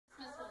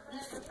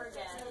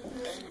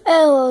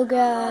Hello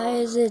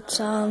guys, it's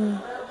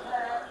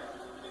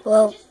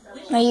well,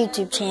 my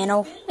YouTube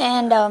channel,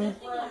 and I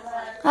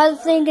was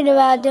thinking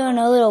about doing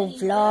a little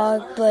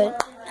vlog,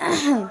 but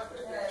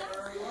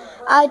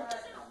I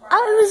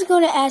was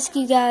going to ask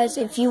you guys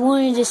if you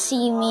wanted to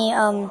see me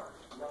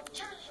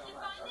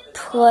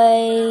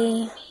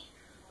play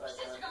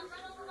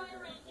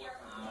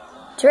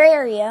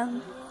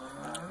Terraria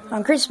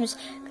on Christmas,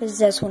 because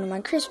that's one of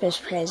my Christmas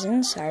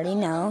presents. I already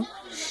know.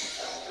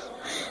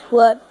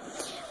 But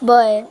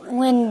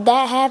when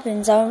that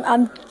happens,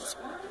 and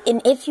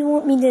if you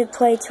want me to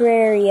play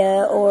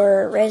Terraria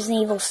or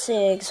Resident Evil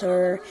 6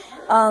 or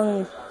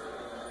on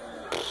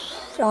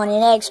an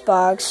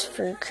Xbox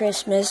for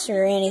Christmas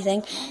or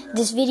anything,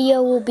 this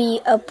video will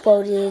be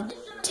uploaded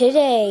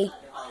today.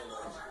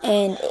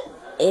 And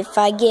if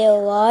I get a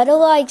lot of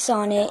likes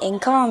on it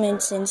and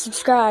comments and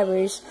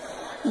subscribers,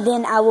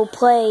 then I will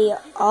play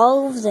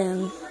all of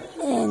them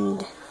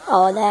and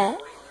all that.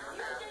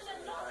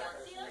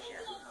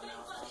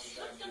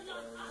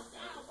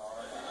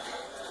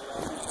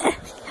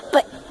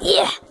 But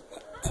yeah,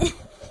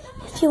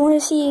 if you want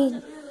to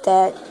see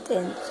that,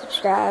 then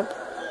subscribe,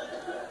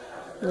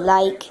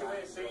 like,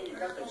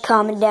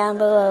 comment down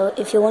below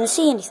if you want to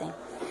see anything.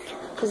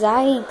 Because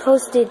I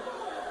posted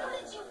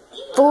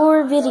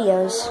 4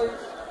 videos,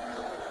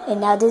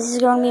 and now this is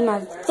going to be my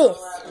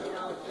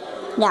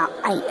 5th. Now,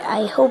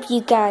 I hope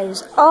you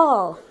guys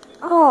all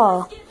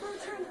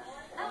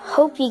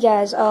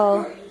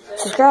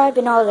subscribe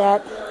and all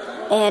that,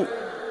 and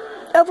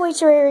upload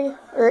Terraria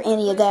or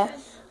any of that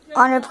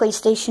on our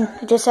PlayStation.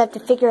 You just have to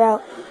figure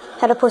out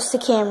how to post the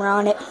camera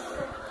on it.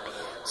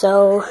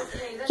 So,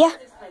 yeah,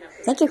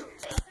 thank you.